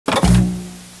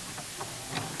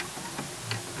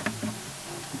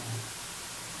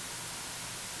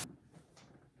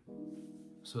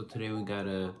So today we got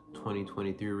a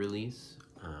 2023 release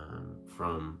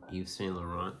from Yves Saint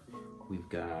Laurent. We've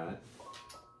got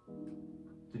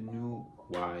the new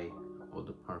Eau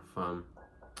de Parfum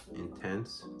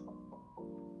Intense.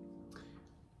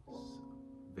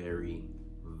 Very,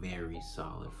 very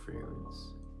solid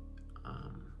fragrance.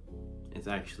 It's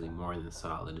actually more than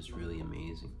solid. It's really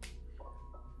amazing.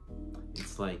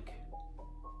 It's like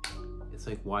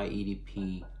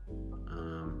EDP.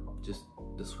 Just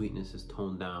the sweetness is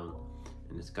toned down,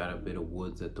 and it's got a bit of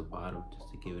woods at the bottom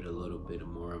just to give it a little bit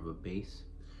more of a base.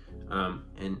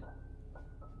 And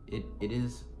it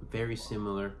is very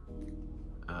similar.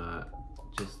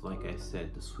 Just like I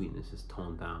said, the sweetness is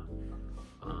toned down.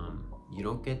 You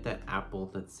don't get that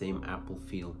same apple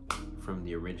feel from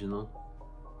the original.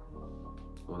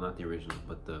 Well, not the original,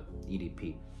 but the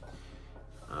EDP.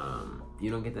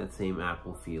 You don't get that same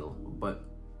apple feel, but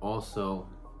also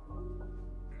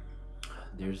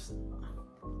there's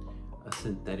a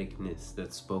syntheticness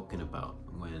that's spoken about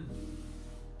when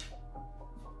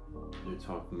they're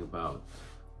talking about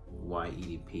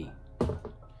YEDP,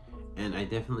 and I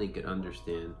definitely could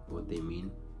understand what they mean.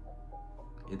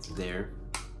 It's there.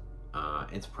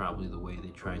 It's probably the way they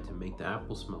tried to make the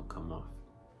apple smell come off.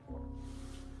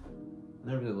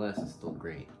 Nevertheless, it's still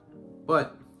great.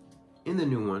 But in the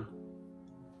new one,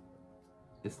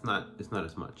 it's not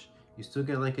as much. You still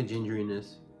get like a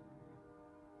gingeriness.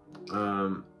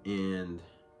 And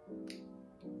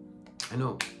I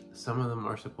know some of them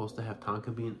are supposed to have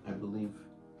tonka bean, I believe.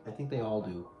 I think they all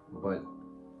do, but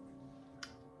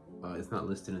it's not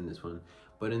listed in this one.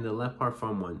 But in the Le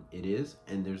Parfum one, it is,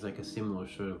 and there's like a similar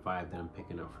sort of vibe that I'm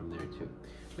picking up from there too.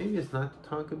 Maybe it's not the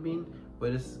tonka bean,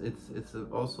 but it's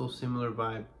also similar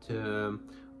vibe to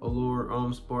Allure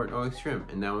Homme Sport Eau Extreme,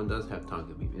 and that one does have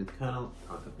tonka bean. It's kind of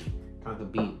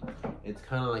tonka bean. It's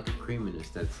kind of like a creaminess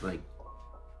that's like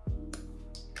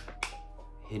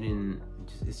hidden.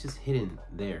 It's just hidden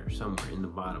there somewhere in the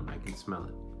bottom. I can smell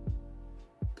it,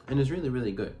 and it's really,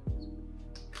 really good.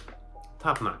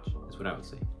 Top notch is what I would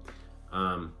say.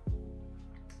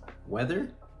 Weather,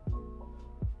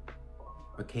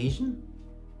 occasion,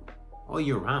 all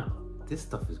year round. This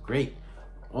stuff is great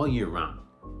all year round.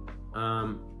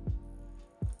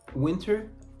 Winter,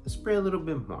 spray a little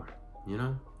bit more, you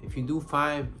know? If you do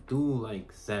 5, do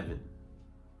like 7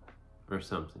 or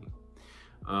something.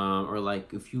 Or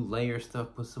like if you layer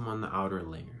stuff, put some on the outer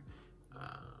layer.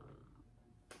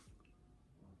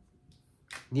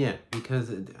 Yeah,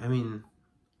 because I mean,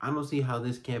 I don't see how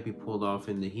this can't be pulled off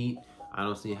in the heat. I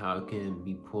don't see how it can't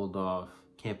be pulled off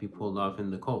in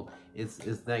the cold. It's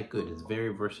that good. It's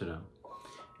very versatile.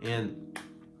 And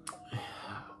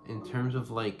in terms of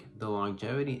like the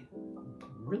longevity,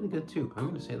 really good too. I'm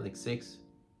gonna say like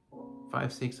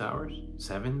 5, 6 hours,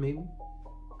 7 maybe.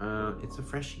 It's a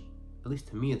freshie. At least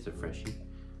to me, it's a freshie.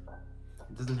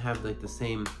 It doesn't have like the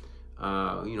same,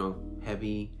 you know,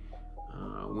 heavy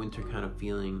winter kind of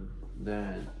feeling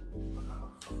that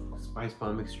Spice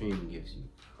Bomb Extreme gives you,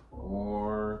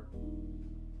 or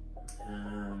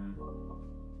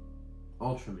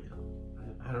Ultraman.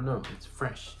 I don't know. It's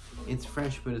fresh. It's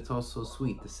fresh, but it's also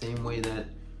sweet, the same way that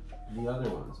the other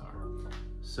ones are.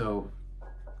 So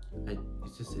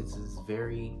it's a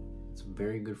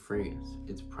very good fragrance.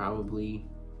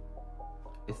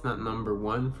 It's not number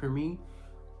 1 for me.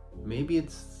 Maybe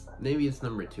it's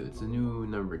number 2. It's a new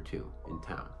number 2 in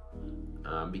town,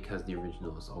 because the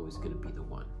original is always going to be the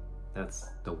one. That's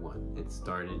the one. It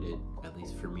started it, at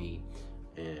least for me,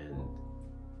 and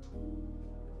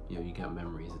you know, you got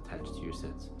memories attached to your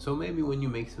sets. So maybe when you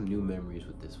make some new memories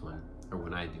with this one, or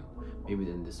when I do, maybe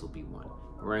then this will be one.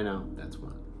 But right now, that's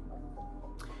one.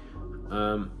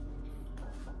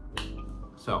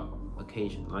 So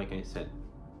occasion, like I said,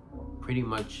 pretty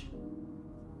much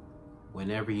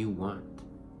whenever you want.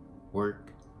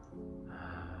 Work,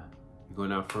 you're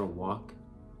going out for a walk,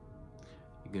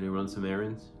 you're gonna run some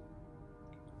errands,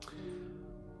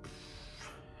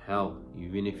 hell,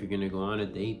 even if you're gonna go on a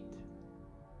date,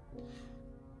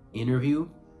 interview,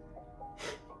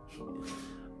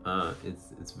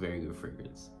 it's very good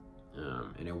fragrance,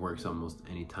 and it works almost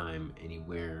anytime,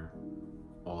 anywhere,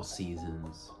 all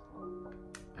seasons.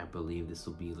 I believe this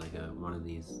will be like one of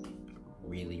these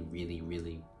really, really,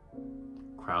 really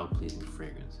crowd-pleasing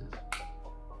fragrances.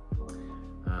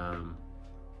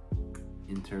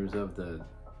 In terms of the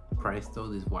price though,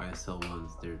 these YSL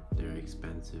ones, they're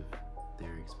expensive.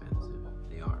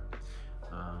 They are.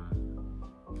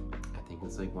 I think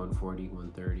it's like 140,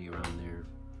 130 around there,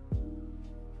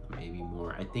 maybe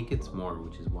more. I think it's more,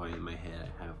 which is why in my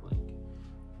head I have like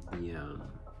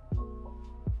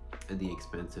the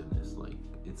expensiveness, like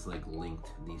it's like linked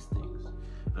to these things.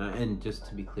 And just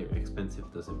to be clear,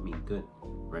 expensive doesn't mean good,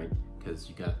 right? Because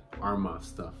you got Armaf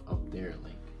stuff up there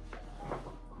like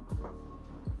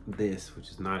this, which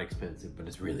is not expensive, but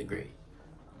it's really great.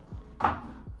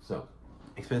 So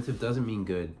expensive doesn't mean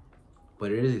good,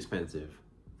 but it is expensive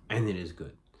and it is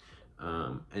good.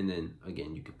 And then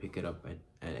again, you could pick it up at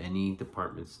any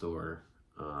department store,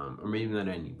 or maybe not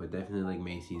any, but definitely like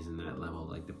Macy's and that level,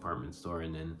 like department store.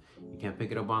 And then you can't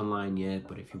pick it up online yet,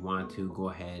 but if you want to, go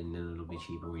ahead, and then it'll be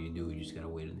cheaper when you do. You just gotta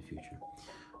wait in the future.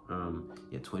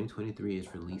 Yeah, 2023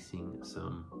 is releasing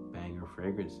some banger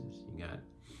fragrances. You got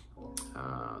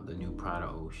the new Prada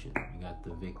Ocean. You got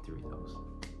the Victory, those.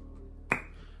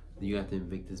 You got the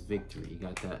Invictus Victory. You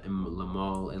got the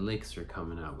Lamal Elixir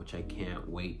coming out, which I can't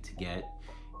wait to get.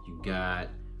 You got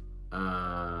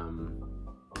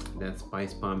that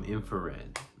Spice Bomb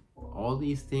Infrared. All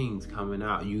these things coming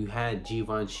out. You had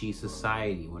Givenchy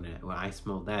Society. When I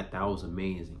smelled that, that was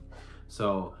amazing.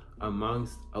 So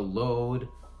amongst a load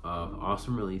of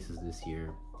awesome releases this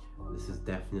year, this is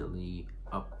definitely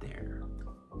up there.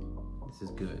 This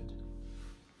is good.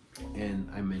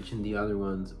 And I mentioned the other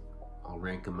ones. I'll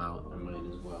rank them out on mine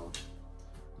as well.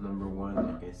 Number one,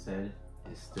 like I said,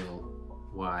 is still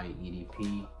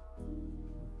YEDP.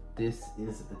 This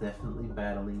is definitely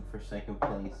battling for second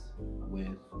place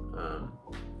with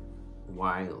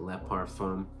Y Le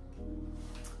Parfum.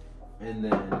 And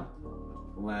then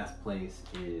last place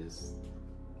is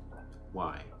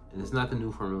Y. And it's not the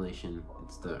new formulation,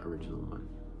 it's the original one.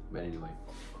 But anyway,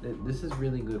 this is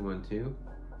really good one too.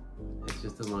 It's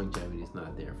just the longevity is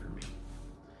not there for me.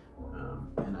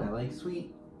 And I like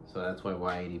sweet, so that's why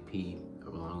YEDP,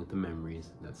 along with the memories,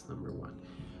 that's number one.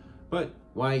 But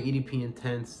YEDP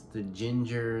Intense, the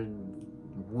ginger,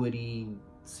 woody,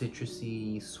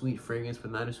 citrusy, sweet fragrance,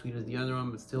 but not as sweet as the other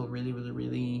one, but still really, really,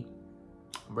 really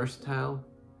versatile,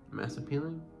 mass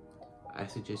appealing. I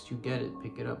suggest you get it,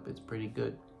 pick it up, it's pretty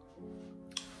good.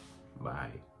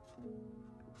 Bye.